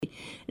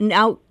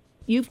Now,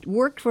 you've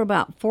worked for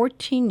about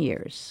 14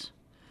 years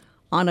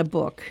on a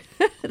book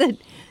that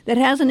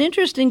has an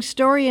interesting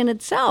story in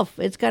itself.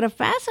 It's got a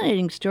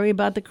fascinating story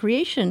about the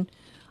creation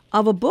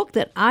of a book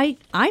that I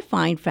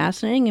find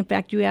fascinating. In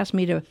fact, you asked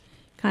me to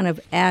kind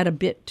of add a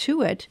bit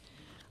to it.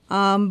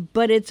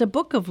 But it's a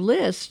book of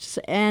lists,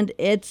 and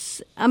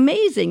it's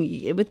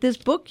amazing. With this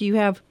book, you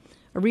have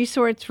a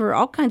resource for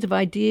all kinds of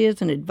ideas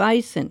and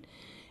advice, and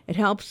it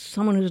helps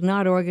someone who's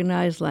not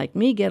organized like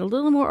me get a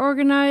little more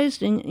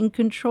organized and in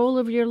control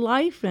of your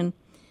life, and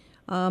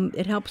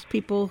it helps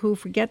people who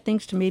forget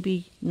things to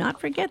maybe not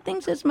forget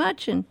things as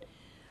much. And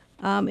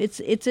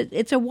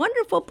it's a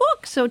wonderful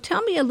book. So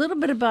tell me a little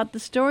bit about the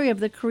story of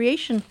the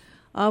creation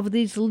of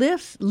these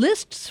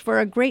lists for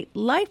a great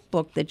life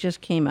book that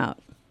just came out.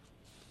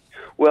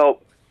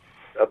 Well,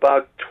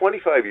 about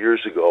 25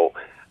 years ago,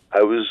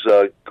 I was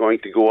going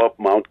to go up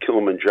Mount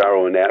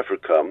Kilimanjaro in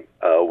Africa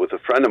with a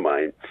friend of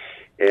mine.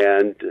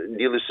 And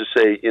needless to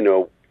say,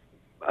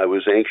 I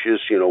was anxious,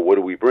 what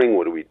do we bring?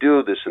 What do we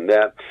do? This and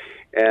that.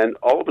 And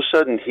all of a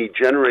sudden, he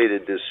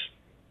generated this,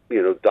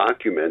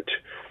 document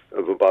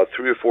of about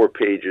 3 or 4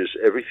 pages,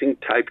 everything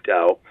typed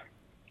out.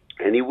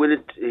 And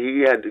he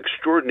had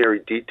extraordinary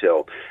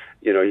detail.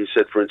 He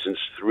said, for instance,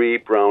 3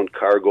 brown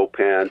cargo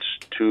pants,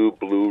 2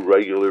 blue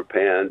regular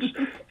pants,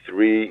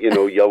 3,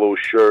 yellow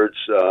shirts,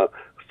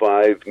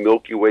 5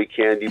 Milky Way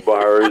candy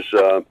bars,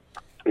 2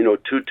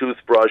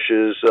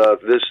 toothbrushes,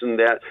 this and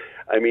that.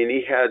 I mean,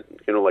 he had,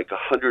 like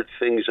 100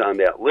 things on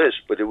that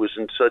list, but it was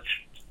in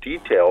such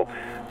detail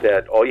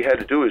that all you had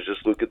to do is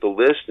just look at the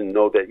list and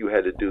know that you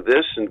had to do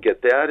this and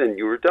get that, and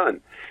you were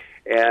done.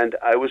 And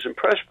I was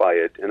impressed by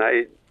it, and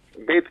I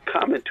made the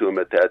comment to him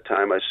at that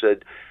time. I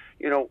said,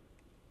 it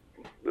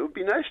would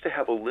be nice to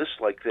have a list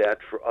like that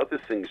for other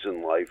things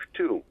in life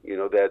too.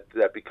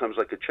 That becomes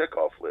like a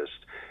checkoff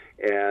list,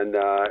 and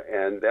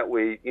that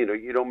way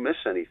you don't miss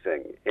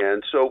anything.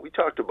 And so we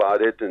talked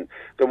about it, and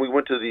then we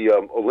went to the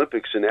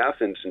Olympics in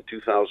Athens in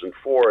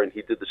 2004, and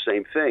he did the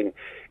same thing.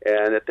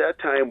 And at that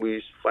time,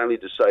 we finally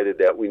decided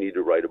that we need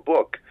to write a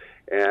book.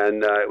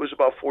 And it was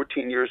about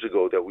 14 years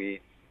ago that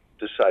we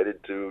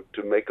decided to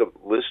make a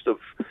list of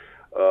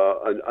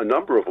a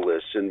number of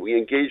lists, and we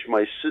engaged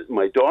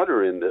my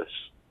daughter in this.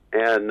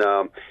 And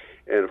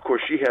of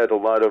course, she had a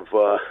lot of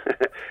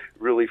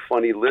really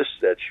funny lists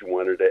that she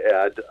wanted to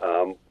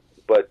add.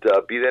 But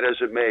be that as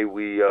it may,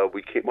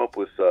 we came up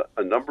with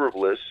a number of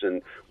lists,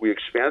 and we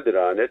expanded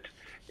on it,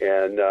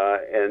 and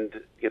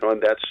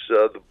that's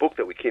the book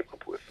that we came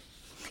up with.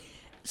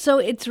 So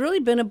it's really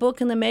been a book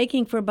in the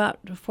making for about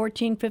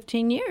 14,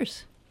 15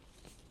 years.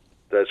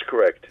 That's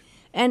correct.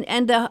 And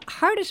the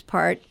hardest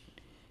part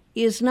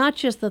is not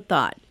just the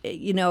thought.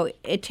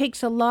 It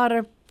takes a lot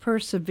of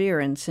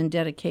perseverance and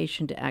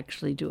dedication to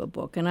actually do a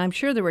book. And I'm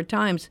sure there were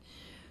times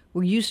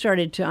where you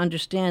started to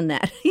understand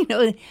that.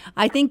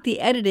 I think the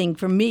editing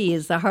for me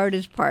is the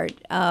hardest part.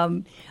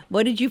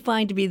 What did you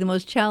find to be the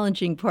most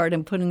challenging part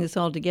in putting this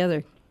all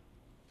together?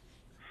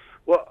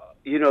 Well,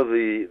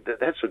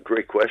 that's a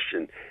great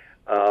question.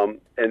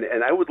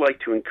 And I would like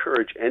to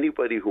encourage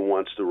anybody who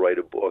wants to write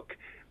a book.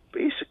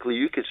 Basically,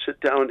 you could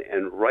sit down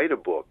and write a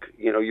book.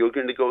 You're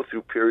going to go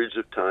through periods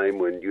of time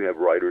when you have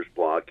writer's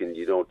block and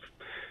you don't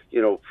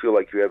feel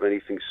like you have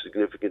anything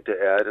significant to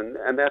add,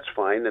 and that's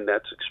fine, and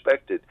that's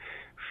expected.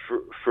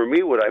 For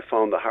me, what I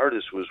found the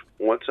hardest was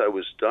once I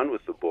was done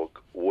with the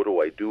book, what do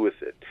I do with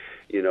it?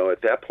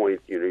 At that point,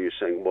 you're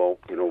saying, well,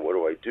 what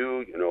do I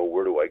do?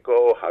 Where do I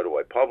go? How do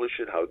I publish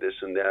it? How this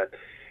and that?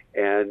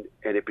 And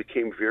it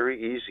became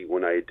very easy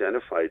when I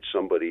identified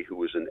somebody who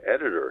was an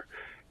editor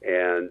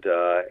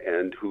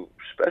and who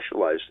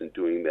specialized in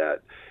doing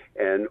that.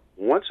 And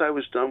once I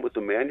was done with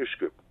the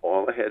manuscript,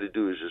 all I had to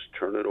do is just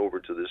turn it over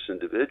to this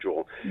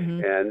individual,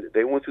 and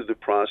they went through the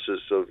process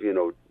of,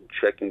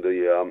 checking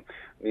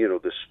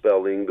the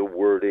spelling, the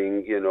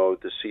wording,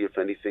 to see if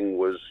anything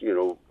was,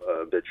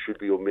 that should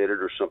be omitted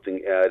or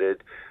something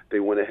added. They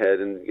went ahead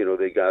and,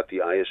 they got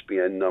the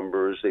ISBN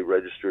numbers. They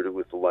registered it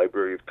with the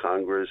Library of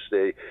Congress.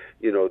 They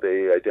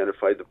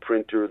identified the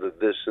printer, the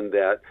this and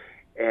that,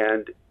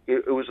 and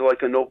it was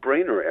like a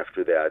no-brainer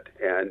after that,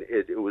 and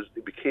it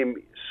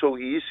became so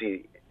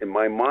easy in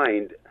my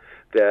mind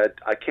that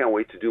I can't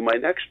wait to do my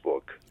next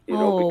book.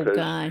 Because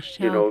gosh,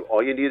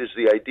 all you need is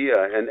the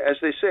idea, and as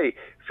they say,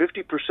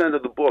 50%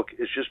 of the book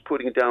is just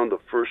putting down the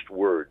first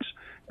words.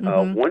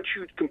 Once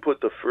you can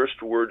put the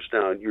first words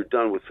down, you're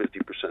done with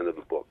 50% of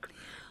the book.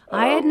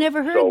 I had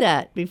never heard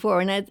that before,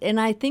 and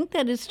I think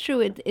that is true.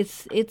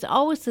 It's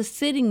always the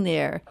sitting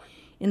there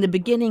in the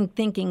beginning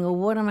thinking, well,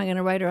 what am I going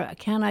to write, or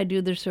can I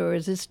do this, or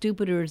is this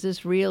stupid, or is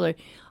this real, or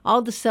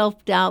all the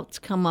self-doubts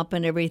come up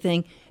and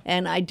everything.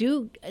 And I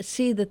do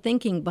see the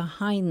thinking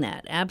behind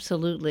that,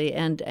 absolutely.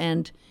 And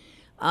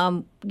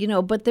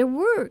but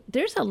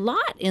there's a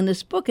lot in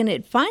this book, and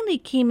it finally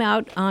came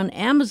out on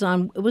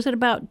Amazon. Was it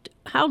about,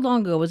 how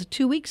long ago? Was it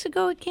 2 weeks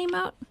ago it came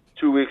out?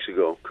 2 weeks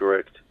ago,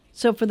 correct.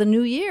 So for the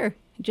new year,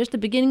 just the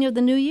beginning of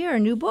the new year, a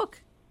new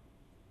book.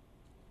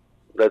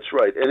 That's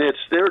right. And it's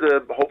there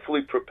to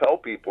hopefully propel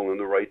people in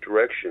the right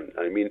direction.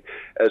 I mean,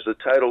 as the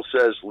title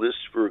says,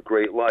 Lists for a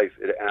Great Life,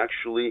 it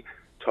actually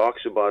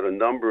talks about a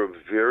number of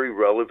very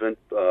relevant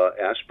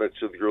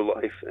aspects of your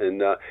life,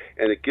 and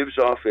it gives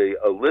off a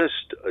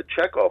list, a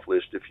checkoff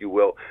list, if you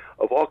will,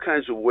 of all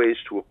kinds of ways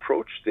to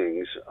approach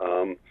things.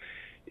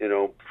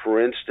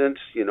 For instance,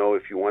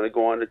 if you want to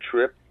go on a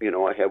trip,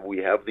 we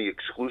have the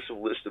exclusive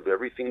list of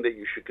everything that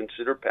you should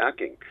consider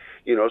packing,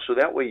 so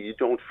that way you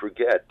don't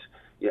forget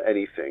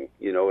anything.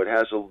 It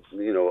has a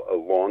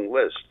long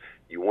list.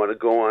 You want to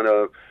go on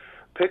a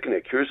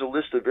picnic, here's a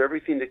list of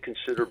everything to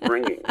consider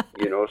bringing,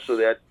 so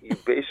that you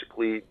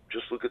basically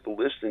just look at the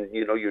list and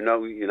you're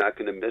not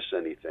going to miss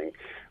anything.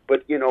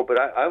 But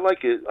I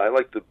like it. I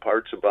like the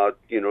parts about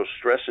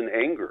stress and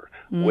anger,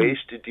 ways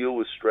to deal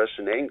with stress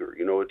and anger.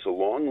 It's a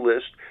long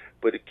list,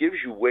 but it gives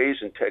you ways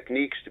and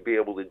techniques to be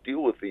able to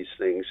deal with these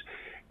things,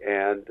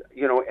 and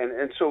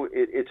so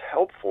it's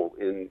helpful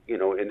in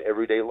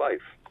everyday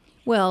life.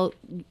 Well,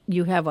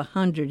 you have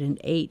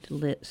 108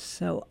 lists,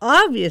 so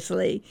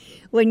obviously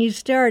when you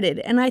started,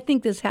 and I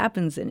think this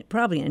happens in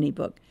probably any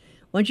book,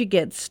 once you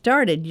get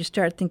started, you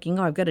start thinking,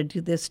 I've got to do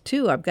this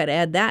too, I've got to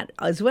add that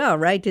as well,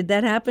 right? Did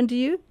that happen to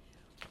you?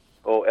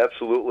 Oh,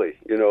 absolutely.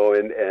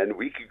 And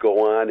we could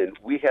go on, and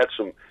we had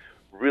some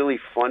really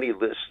funny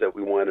lists that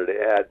we wanted to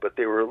add, but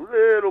they were a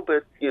little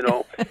bit,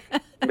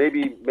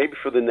 maybe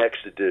for the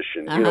next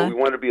edition. We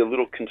want to be a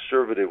little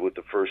conservative with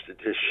the first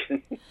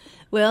edition.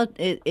 Well,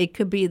 it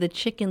could be the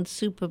chicken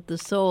soup of the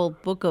soul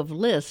book of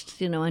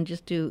lists, and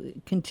just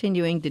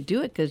continuing to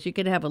do it, because you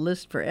could have a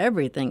list for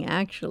everything,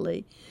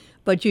 actually.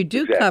 But you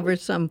do cover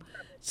some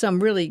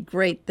really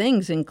great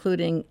things,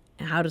 including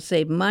how to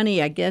save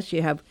money. I guess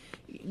you have.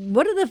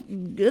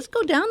 Let's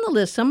go down the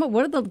list.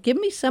 Give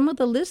me some of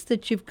the lists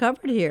that you've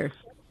covered here.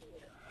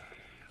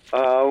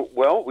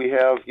 Well, we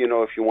have,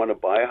 if you want to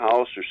buy a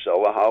house or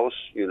sell a house,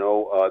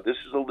 this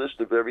is a list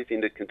of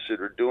everything to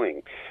consider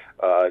doing.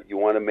 You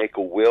want to make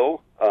a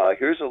will,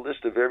 here's a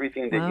list of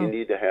everything that you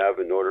need to have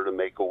in order to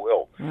make a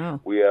will. Wow.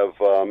 We have,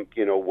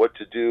 what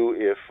to do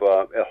if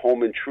a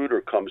home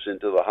intruder comes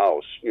into the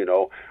house,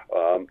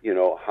 how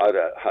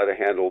to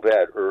handle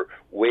that, or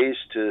ways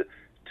to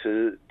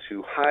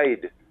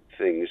hide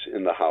things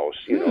in the house,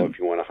 if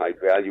you want to hide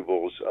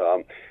valuables.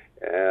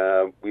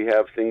 We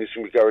have things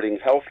regarding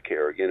health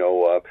care.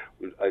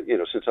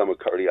 Since I'm a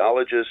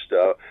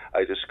cardiologist,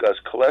 I discuss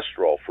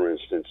cholesterol, for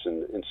instance,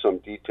 in some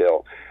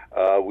detail.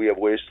 We have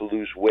ways to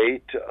lose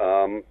weight,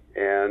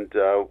 and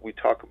we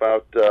talk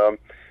about,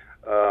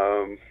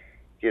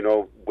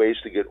 ways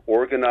to get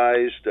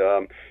organized.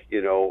 I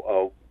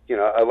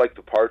like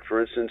the part,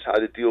 for instance, how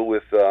to deal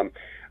with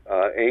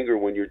anger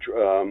when you're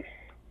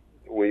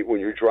when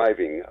you're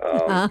driving,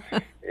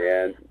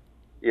 and.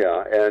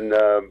 Yeah, and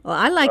well,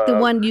 I like the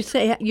one you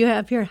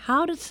have here.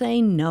 How to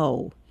say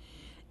no.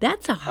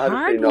 That's a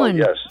hard one.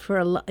 Yes.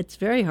 It's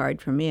very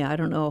hard for me. I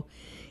don't know.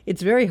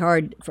 It's very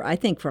hard I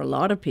think for a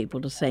lot of people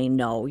to say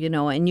no.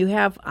 And you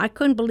have. I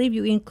couldn't believe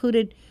you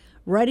included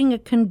writing a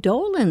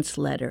condolence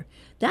letter.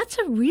 That's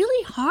a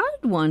really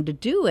hard one to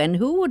do. And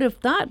who would have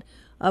thought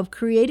of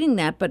creating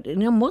that? But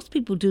most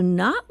people do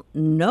not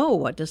know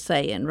what to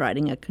say in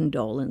writing a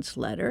condolence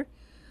letter.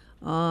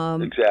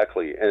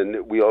 Exactly,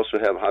 and we also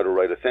have how to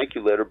write a thank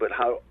you letter, but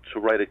how to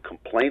write a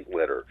complaint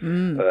letter,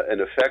 an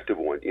effective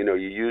one. You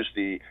use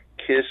the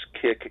kiss,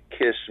 kick,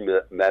 kiss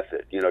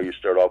method. You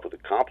start off with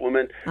a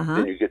compliment,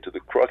 then you get to the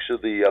crux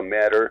of the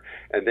matter,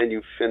 and then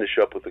you finish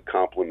up with a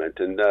compliment.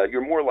 And you're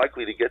more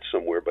likely to get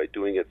somewhere by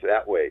doing it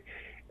that way.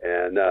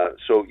 And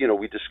so,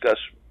 we discuss,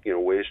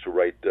 ways to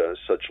write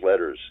such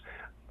letters.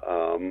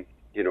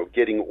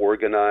 Getting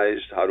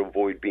organized, how to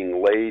avoid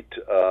being late,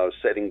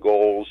 setting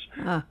goals.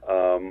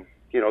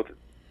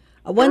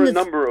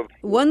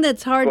 One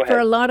that's hard for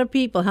a lot of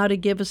people, how to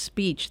give a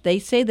speech. They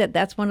say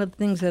that's one of the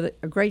things that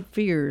are great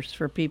fears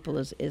for people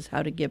is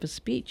how to give a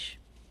speech.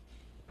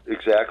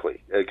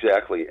 Exactly,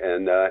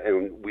 and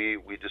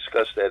we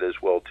discuss that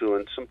as well too,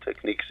 and some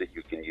techniques that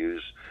you can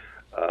use.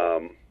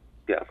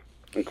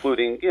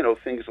 Including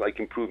things like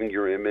improving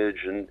your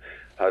image and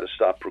how to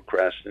stop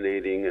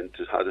procrastinating and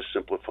how to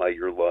simplify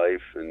your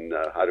life and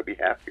how to be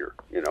happier.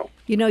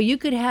 You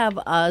could have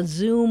a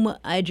Zoom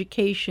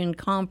education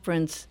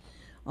conference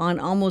on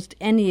almost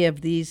any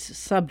of these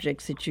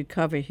subjects that you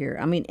cover here.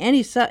 I mean,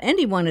 any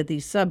one of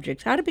these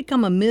subjects. How to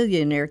become a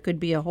millionaire could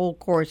be a whole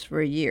course for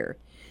a year,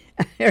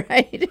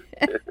 right?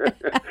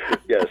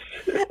 Yes.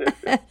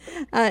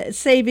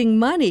 Saving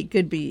money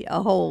could be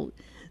a whole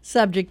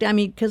subject. I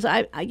mean, because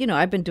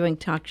I've been doing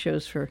talk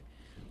shows for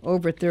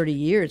over 30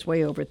 years,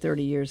 way over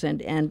 30 years,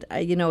 and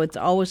it's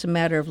always a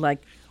matter of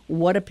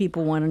what do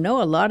people want to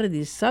know? A lot of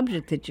these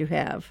subjects that you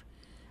have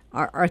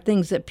are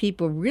things that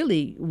people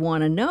really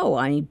want to know.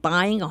 I mean,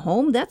 buying a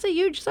home, that's a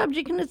huge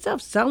subject in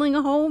itself. Selling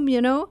a home,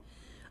 Yes.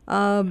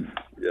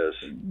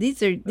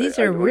 These are I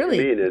know really.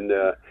 What you mean.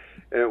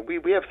 And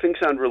we have things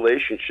on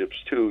relationships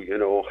too.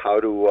 How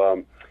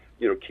to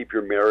keep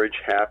your marriage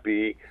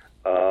happy.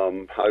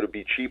 how to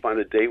be cheap on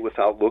a date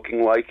without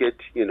looking like it,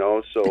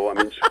 So, I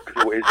mean, some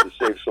good ways to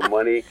save some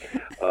money,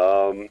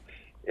 and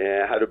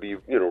how to be,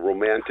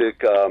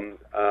 romantic.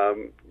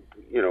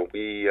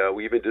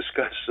 We even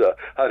discuss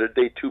how to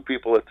date two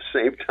people at the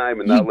same time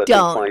and not let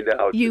them find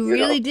out. You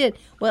really did.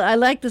 Well, I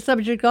like the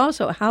subject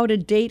also, how to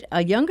date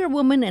a younger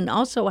woman and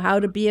also how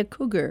to be a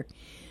cougar.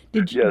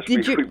 We put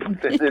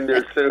that in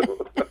there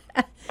too.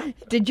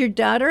 Did your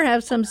daughter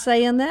have some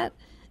say in that?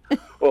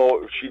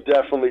 Oh, she's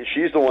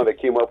the one that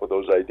came up with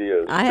those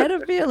ideas. I had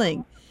a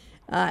feeling.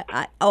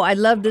 I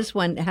love this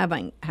one,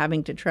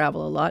 having to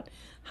travel a lot.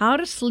 How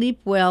to sleep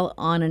well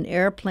on an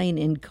airplane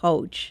in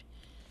coach.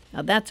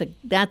 Now that's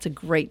a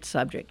great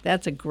subject.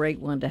 That's a great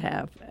one to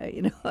have.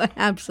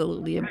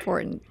 Absolutely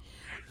important.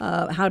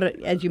 How to,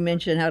 as you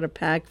mentioned, how to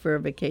pack for a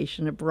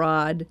vacation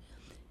abroad.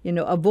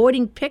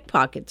 Avoiding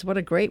pickpockets. What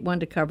a great one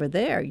to cover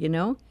there.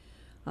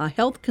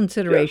 Health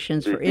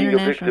considerations for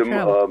international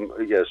travel.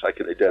 Yes, I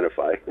can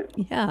identify.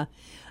 Yeah.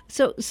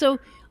 So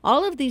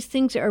all of these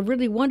things are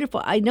really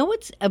wonderful. I know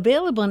it's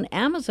available on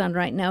Amazon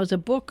right now as a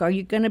book. Are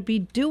you going to be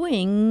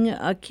doing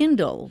a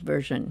Kindle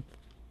version?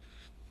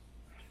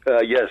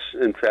 Yes.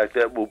 In fact,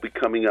 that will be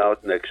coming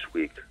out next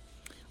week.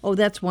 Oh,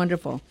 that's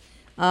wonderful.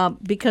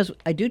 Because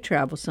I do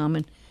travel some,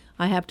 and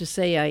I have to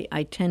say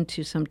I tend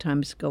to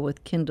sometimes go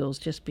with Kindles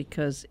just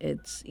because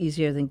it's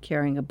easier than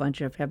carrying a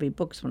bunch of heavy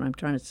books when I'm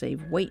trying to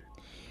save weight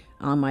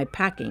on my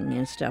packing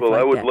and stuff like that. Well,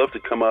 I would love to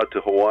come out to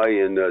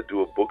Hawaii and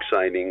do a book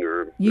signing,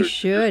 you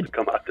should just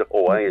come out to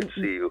Hawaii and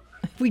see you.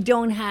 We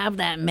don't have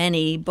that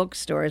many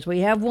bookstores. We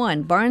have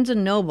one. Barnes &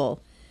 Noble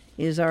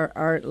is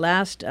our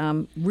last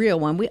real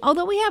one.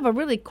 Although we have a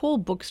really cool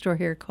bookstore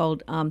here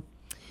called,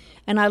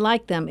 and I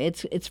like them.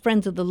 It's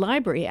Friends of the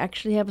Library.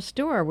 Actually have a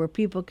store where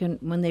people can,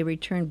 when they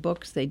return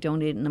books, they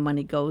donate and the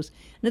money goes.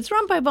 And it's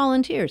run by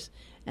volunteers.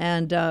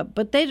 And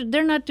but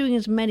they're not doing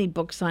as many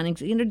book signings.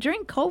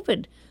 During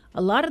COVID, a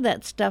lot of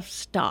that stuff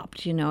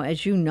stopped,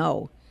 as you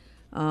know.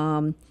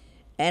 And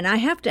I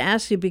have to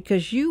ask you,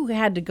 because you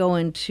had to go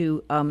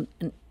into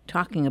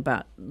talking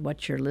about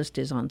what your list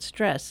is on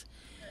stress.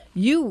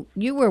 You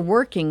were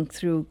working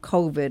through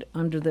COVID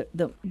under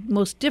the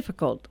most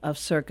difficult of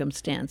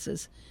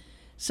circumstances.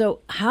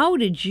 So how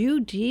did you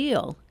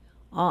deal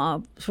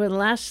for the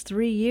last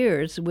 3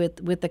 years with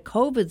the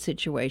COVID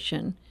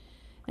situation,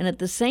 and at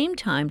the same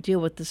time deal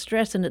with the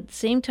stress, and at the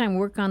same time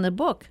work on the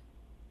book?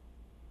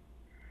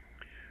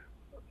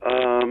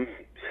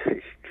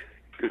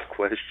 Good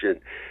question.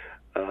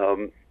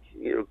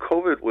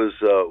 COVID was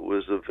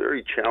a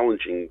very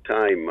challenging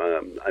time.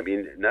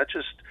 Not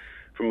just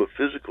from a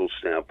physical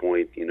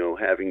standpoint,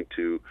 having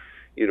to,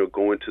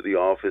 go into the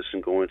office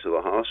and go into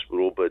the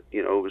hospital, but,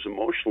 it was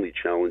emotionally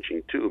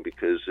challenging too,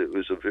 because it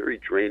was a very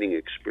draining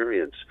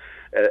experience,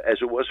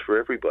 as it was for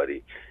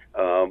everybody.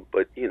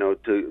 But,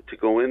 to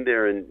go in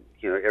there and,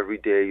 every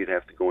day you'd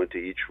have to go into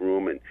each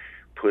room and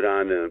put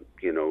on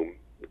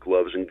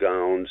gloves and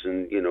gowns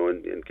and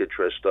and get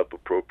dressed up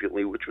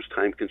appropriately, which was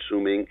time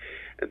consuming,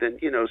 and then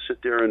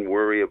sit there and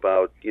worry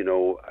about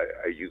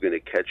are you going to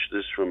catch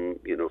this from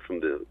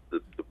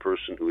the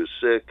person who is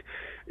sick?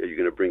 Are you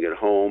going to bring it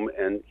home?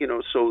 And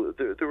so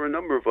there were a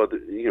number of other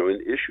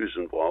issues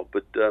involved,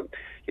 but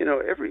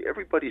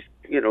everybody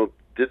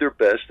did their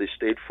best. They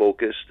stayed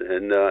focused,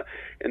 and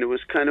it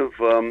was kind of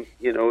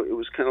it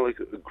was kind of like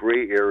a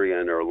gray area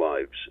in our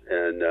lives,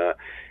 and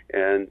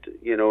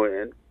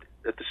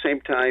at the same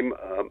time,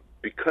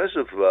 because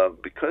of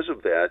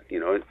that,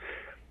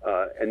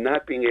 and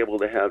not being able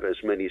to have as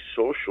many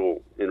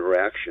social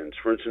interactions.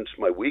 For instance,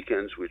 my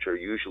weekends, which are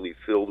usually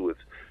filled with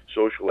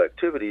social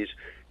activities,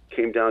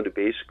 came down to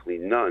basically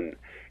none.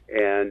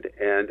 And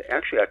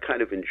actually, I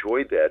kind of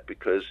enjoyed that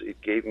because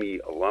it gave me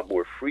a lot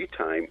more free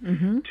time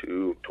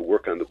to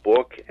work on the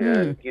book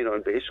and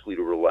and basically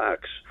to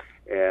relax.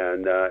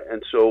 And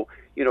so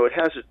it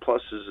has its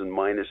pluses and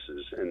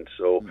minuses, and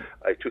so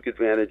I took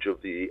advantage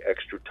of the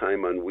extra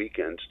time on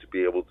weekends to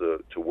be able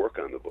to work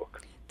on the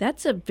book.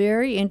 That's a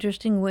very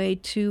interesting way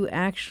to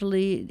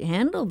actually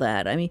handle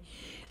that. I mean,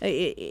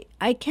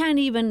 I can't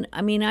even,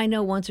 I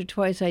know once or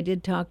twice I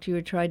did talk to you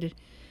or tried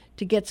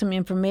to get some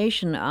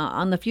information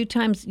on the few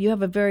times. You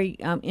have a very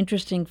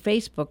interesting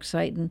Facebook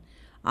site, and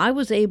I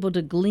was able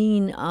to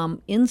glean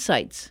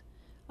insights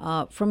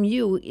from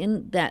you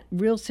in that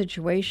real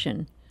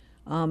situation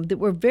that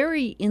were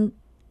very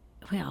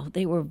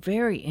they were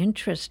very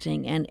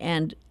interesting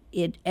and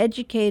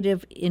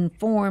educative,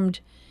 informed,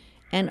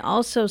 and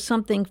also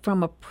something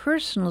from a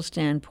personal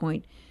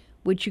standpoint,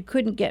 which you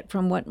couldn't get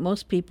from what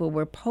most people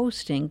were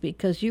posting,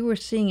 because you were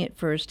seeing it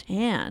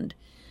firsthand.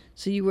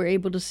 So you were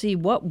able to see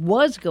what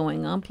was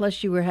going on,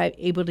 plus you were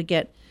able to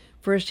get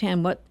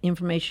firsthand what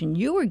information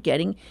you were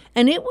getting,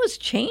 and it was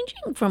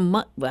changing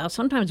from,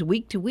 sometimes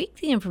week to week,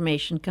 the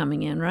information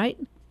coming in, right?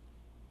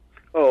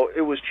 Oh,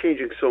 it was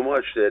changing so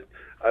much that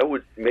I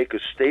would make a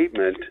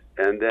statement,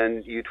 and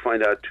then you'd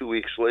find out 2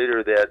 weeks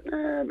later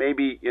that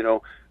maybe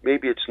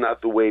it's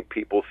not the way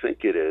people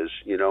think it is,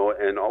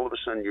 and all of a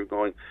sudden you're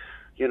going,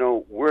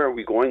 where are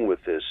we going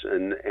with this?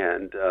 And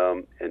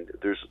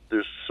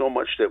there's so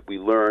much that we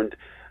learned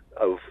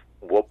of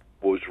what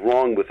was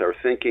wrong with our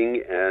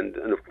thinking, and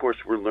of course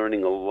we're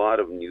learning a lot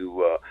of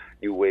new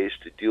ways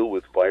to deal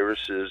with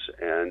viruses,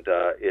 and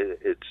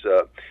it's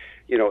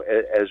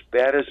as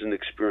bad as an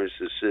experience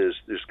this is,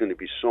 there's going to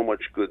be so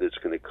much good that's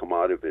going to come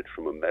out of it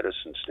from a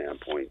medicine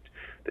standpoint,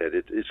 that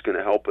it's going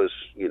to help us,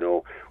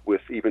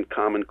 with even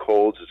common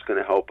colds. It's going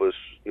to help us,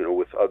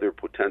 with other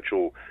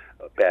potential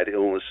bad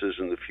illnesses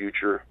in the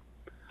future.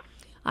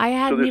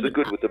 So there's the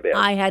good with the bad.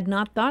 I had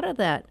not thought of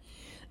that.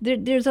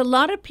 There's a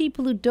lot of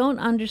people who don't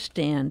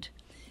understand,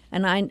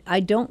 and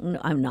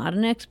I'm not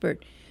an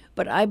expert,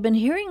 but I've been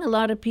hearing a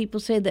lot of people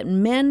say that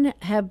men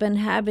have been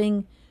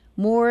having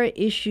more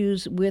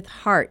issues with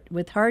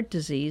heart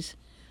disease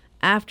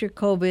after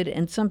COVID,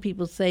 and some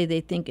people say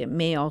they think it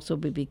may also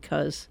be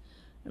because,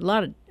 a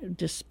lot of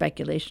just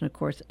speculation, of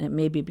course, it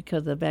may be because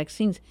of the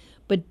vaccines.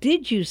 But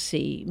did you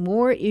see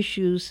more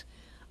issues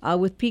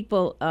with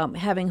people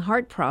having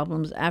heart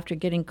problems after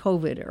getting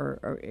COVID,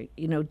 or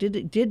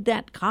did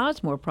that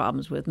cause more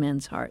problems with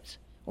men's hearts,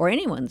 or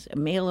anyone's,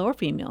 male or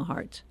female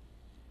hearts?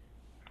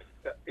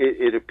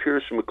 It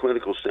appears from a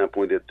clinical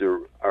standpoint that there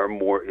are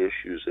more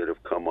issues that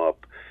have come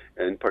up,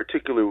 and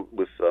particularly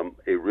with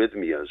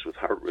arrhythmias, with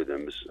heart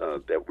rhythms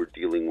that we're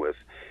dealing with.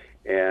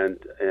 And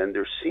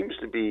there seems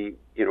to be,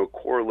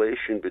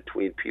 correlation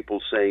between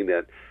people saying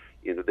that,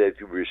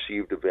 they've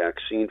received a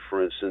vaccine,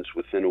 for instance,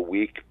 within a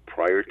week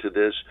prior to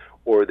this,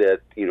 or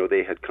that,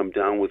 they had come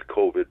down with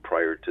COVID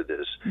prior to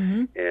this.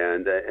 Mm-hmm.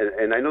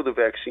 And I know the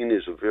vaccine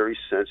is a very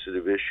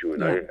sensitive issue,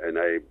 and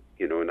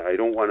I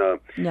don't want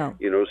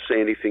to, say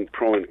anything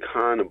pro and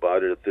con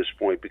about it at this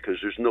point, because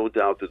there's no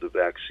doubt that the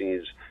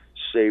vaccines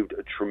saved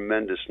a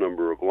tremendous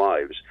number of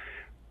lives.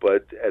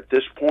 But at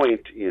this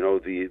point,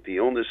 the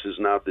illness is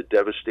not the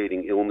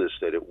devastating illness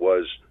that it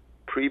was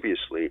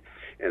previously,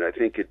 and I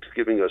think it's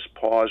giving us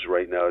pause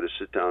right now to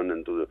sit down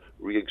and to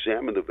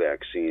re-examine the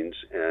vaccines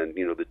and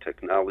the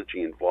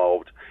technology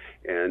involved,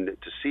 and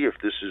to see if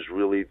this is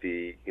really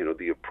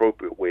the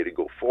appropriate way to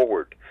go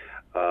forward.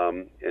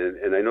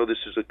 And I know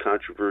this is a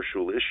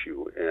controversial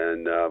issue,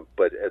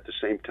 but at the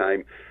same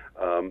time,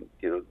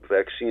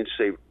 vaccines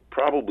save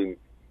probably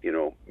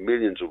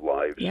millions of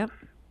lives. Yep.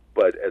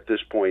 But at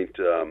this point,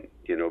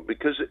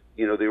 because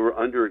they were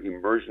under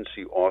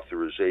emergency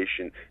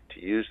authorization to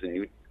use the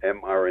new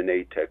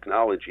mRNA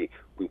technology,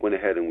 we went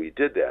ahead and we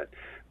did that.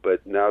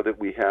 But now that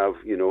we have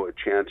a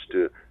chance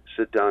to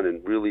sit down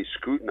and really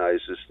scrutinize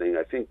this thing,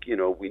 I think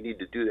we need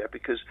to do that,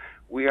 because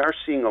we are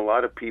seeing a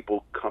lot of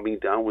people coming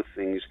down with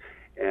things,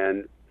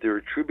 and they're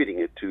attributing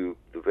it to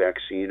the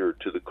vaccine or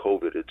to the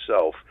COVID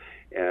itself.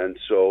 And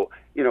so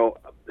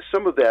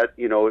some of that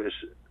is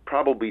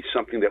probably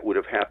something that would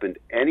have happened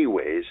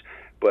anyways,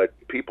 but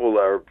people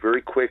are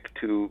very quick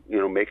to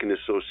make an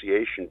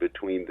association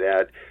between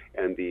that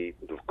and the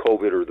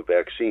COVID or the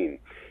vaccine.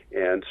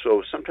 And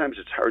so sometimes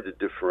it's hard to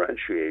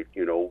differentiate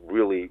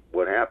really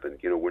what happened.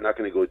 We're not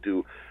going to go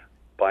do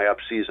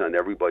biopsies on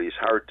everybody's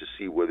heart to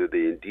see whether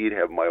they indeed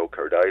have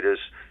myocarditis,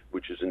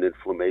 which is an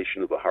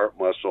inflammation of the heart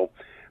muscle,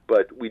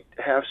 but we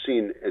have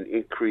seen an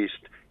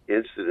increased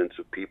incidence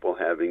of people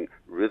having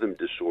rhythm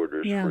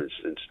disorders, for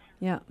instance.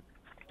 Yeah.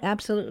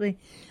 Absolutely.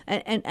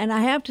 And I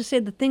have to say,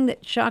 the thing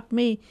that shocked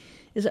me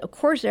is, of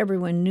course,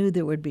 everyone knew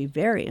there would be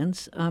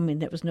variants. I mean,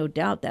 there was no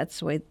doubt that's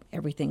the way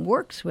everything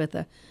works with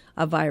a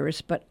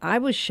virus. But I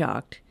was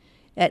shocked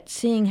at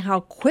seeing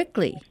how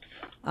quickly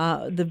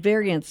the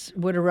variants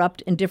would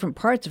erupt in different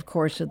parts, of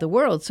course, of the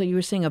world. So you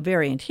were seeing a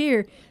variant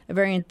here, a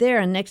variant there,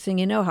 and next thing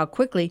you know, how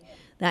quickly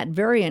that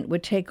variant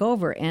would take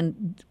over.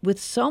 And with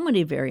so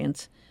many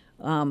variants,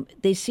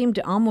 they seem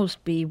to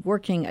almost be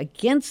working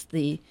against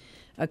the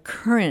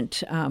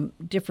current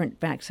different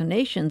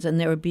vaccinations, and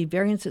there would be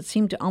variants that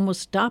seem to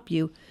almost stop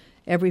you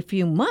every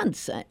few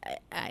months.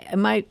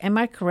 Am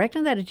I correct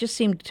in that? It just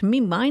seemed to me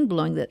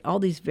mind-blowing that all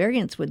these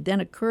variants would then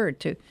occur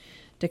to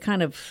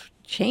kind of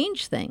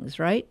change things,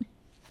 right?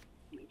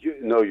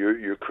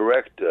 You're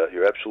correct.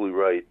 You're absolutely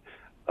right.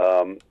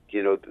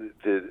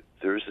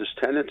 There's this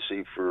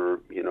tendency for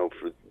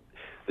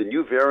the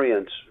new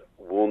variants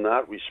will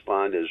not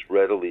respond as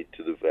readily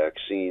to the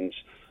vaccines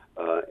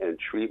and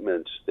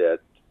treatments that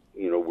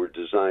were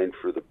designed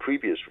for the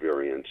previous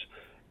variants,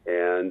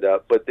 and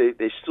but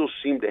they still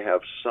seem to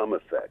have some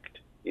effect,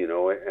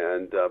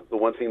 and the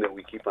one thing that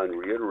we keep on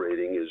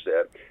reiterating is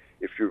that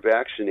if you're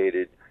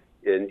vaccinated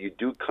and you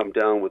do come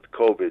down with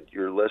COVID,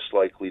 you're less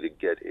likely to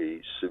get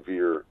a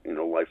severe,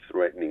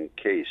 life-threatening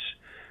case.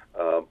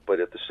 But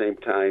at the same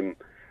time,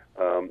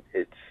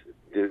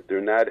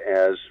 they're not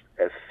as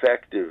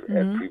effective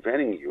at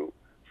preventing you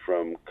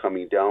from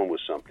coming down with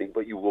something,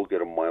 but you will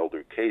get a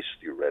milder case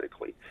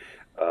theoretically.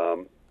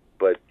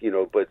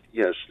 But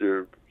yes,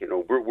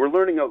 we're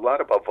learning a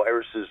lot about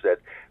viruses that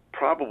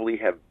probably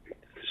have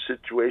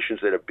situations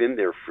that have been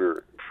there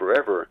for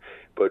forever,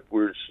 but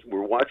we're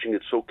watching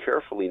it so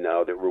carefully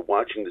now that we're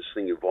watching this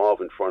thing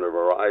evolve in front of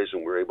our eyes,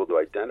 and we're able to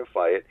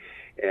identify it.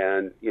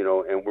 And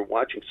and we're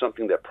watching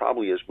something that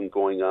probably has been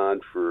going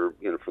on for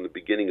from the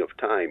beginning of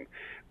time,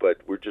 but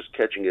we're just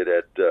catching it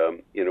at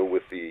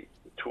with the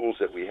tools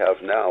that we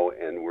have now,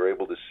 and we're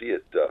able to see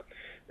it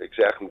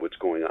exactly what's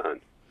going on.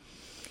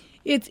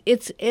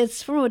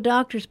 It's from a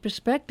doctor's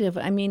perspective.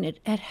 I mean, it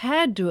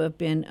had to have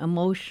been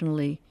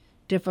emotionally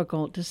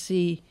difficult to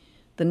see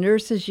the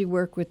nurses you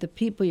work with, the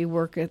people you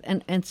work with,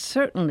 and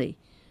certainly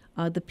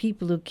the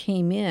people who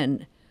came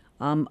in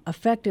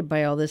affected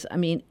by all this. I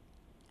mean,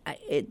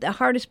 the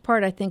hardest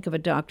part, I think, of a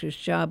doctor's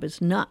job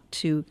is not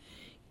to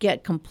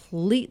get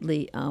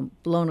completely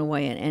blown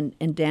away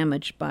and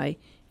damaged by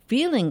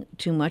feeling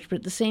too much, but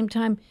at the same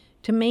time,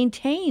 to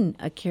maintain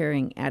a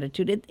caring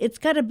attitude. It's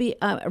got to be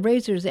a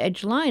razor's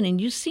edge line, and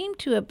you seem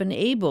to have been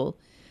able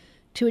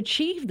to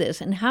achieve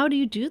this. And how do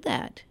you do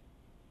that?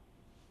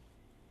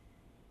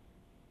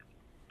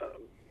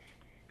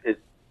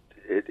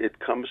 It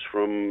comes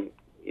from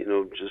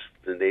just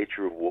the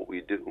nature of what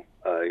we do.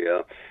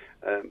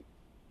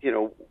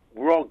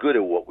 We're all good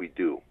at what we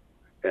do.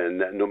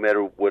 And no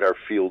matter what our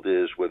field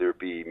is, whether it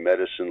be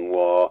medicine,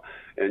 law,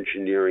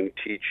 engineering,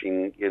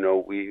 teaching,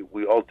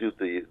 we all do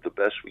the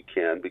best we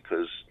can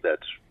because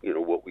that's,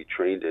 what we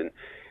trained in.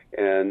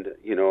 And,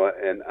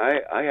 and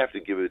I have to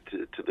give it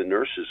to the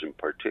nurses in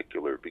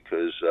particular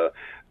because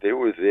they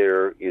were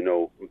there,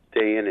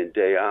 day in and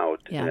day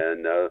out. Yeah.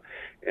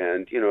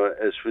 And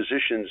as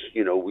physicians,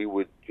 we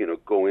would,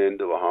 go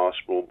into the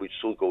hospital. We'd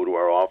still go to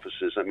our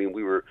offices. I mean,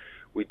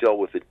 we dealt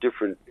with a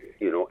different,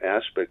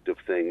 aspect of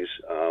things,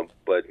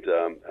 but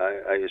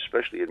I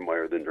especially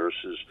admire the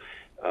nurses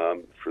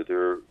for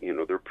their,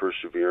 their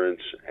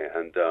perseverance,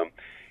 and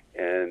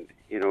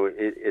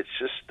it's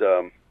just,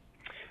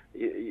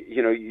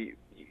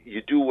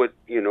 you do what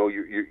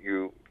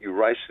you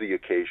rise to the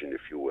occasion,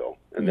 if you will,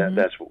 and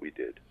that's what we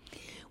did.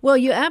 Well,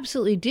 you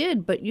absolutely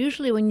did, but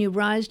usually when you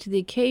rise to the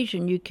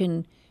occasion, you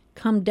can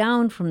come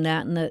down from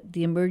that, and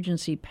the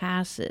emergency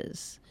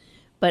passes.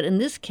 But in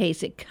this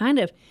case, it kind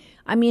of.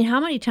 I mean, how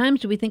many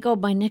times do we think,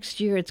 by next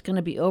year it's going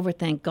to be over,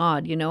 thank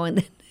God, and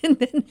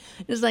then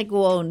it's like,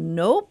 well,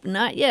 nope,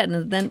 not yet.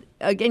 And then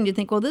again, you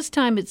think, well, this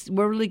time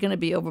we're really going to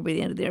be over by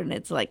the end of the year. And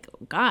it's like,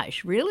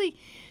 gosh, really?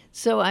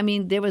 So, I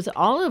mean, there was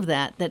all of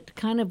that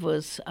kind of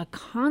was a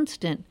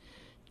constant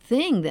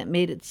thing that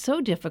made it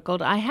so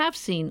difficult. I have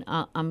seen,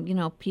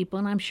 people,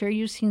 and I'm sure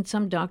you've seen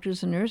some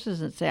doctors and nurses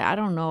that say, I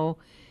don't know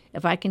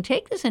if I can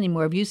take this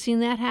anymore. Have you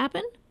seen that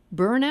happen?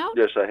 Burnout?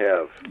 Yes, I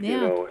have.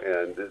 Yeah.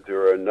 And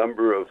there are a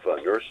number of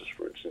nurses,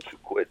 for instance, who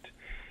quit,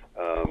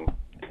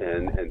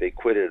 and they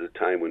quit at a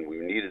time when we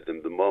needed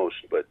them the most.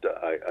 But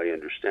I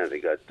understand they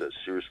got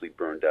seriously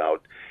burned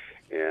out,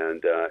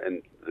 and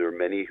there are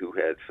many who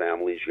had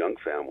families, young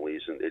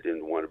families, and they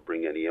didn't want to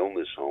bring any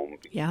illness home.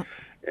 Yeah.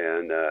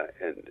 And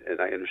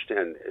I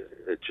understand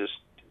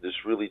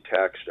this really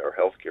taxed our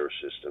healthcare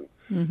system,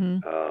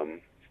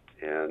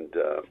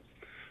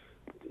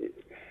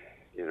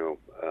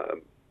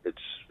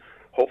 it's.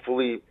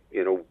 Hopefully,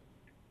 we'll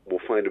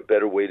find a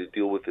better way to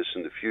deal with this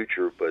in the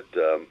future. But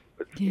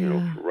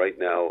right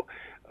now,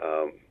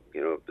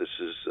 this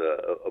is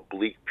a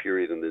bleak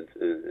period in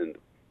the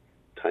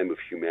time of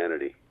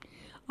humanity.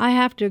 I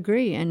have to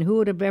agree. And who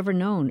would have ever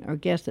known or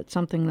guessed that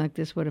something like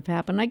this would have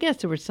happened? I guess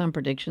there were some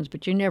predictions,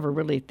 but you never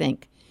really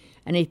think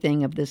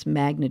anything of this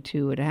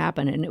magnitude would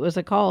happen. And it was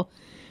a call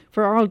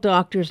for all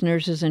doctors,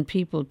 nurses, and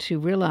people to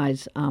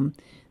realize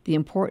the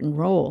important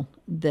role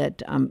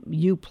that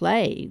you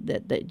play,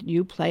 that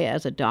you play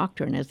as a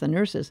doctor and as the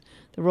nurses.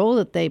 The role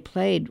that they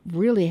played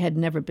really had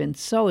never been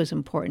so as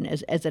important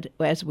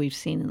as we've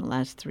seen in the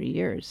last 3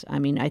 years. I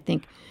mean, I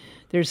think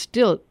there's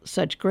still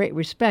such great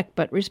respect,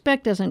 but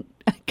respect doesn't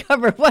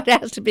cover what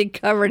has to be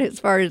covered as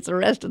far as the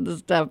rest of the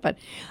stuff. But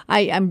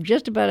I'm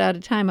just about out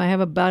of time. I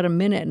have about a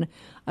minute, and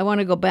I want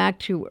to go back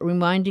to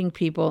reminding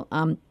people,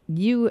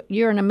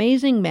 you're an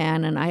amazing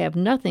man, and I have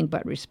nothing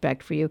but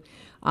respect for you.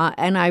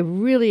 And I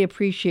really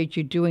appreciate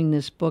you doing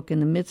this book in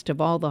the midst of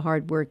all the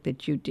hard work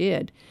that you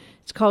did.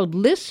 It's called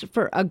Lists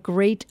for a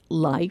Great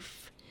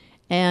Life,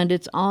 and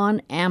it's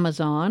on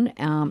Amazon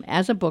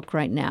as a book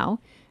right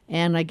now.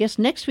 And I guess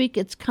next week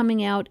it's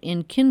coming out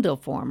in Kindle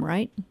form,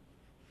 right?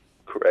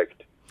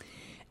 Correct.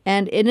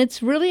 And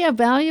it's really a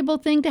valuable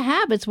thing to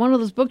have. It's one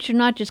of those books you're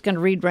not just going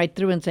to read right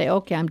through and say,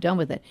 okay, I'm done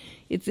with it.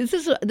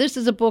 This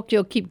is a book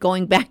you'll keep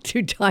going back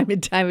to time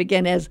and time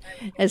again as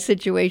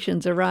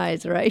situations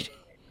arise, right?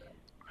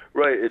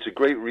 Right. It's a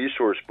great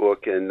resource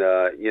book, and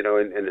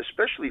and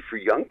especially for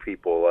young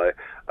people,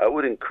 I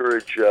would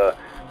encourage,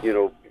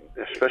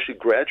 especially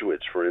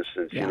graduates, for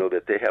instance,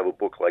 that they have a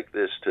book like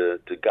this to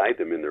guide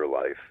them in their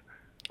life.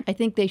 I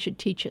think they should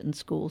teach it in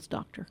schools,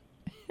 Doctor.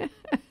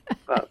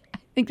 I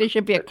think there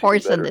should be a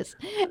course on this.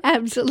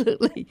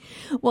 Absolutely.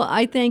 Well,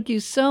 I thank you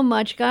so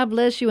much. God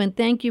bless you, and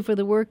thank you for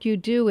the work you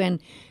do,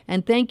 and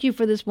thank you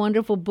for this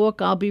wonderful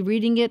book. I'll be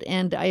reading it,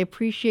 and I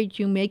appreciate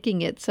you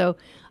making it. So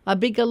a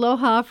big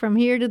aloha from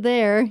here to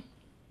there.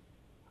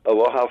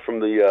 aloha from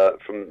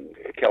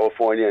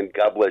California, and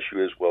God bless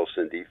you as well,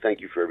 Cindy.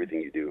 Thank you for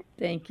everything you do.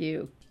 Thank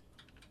you.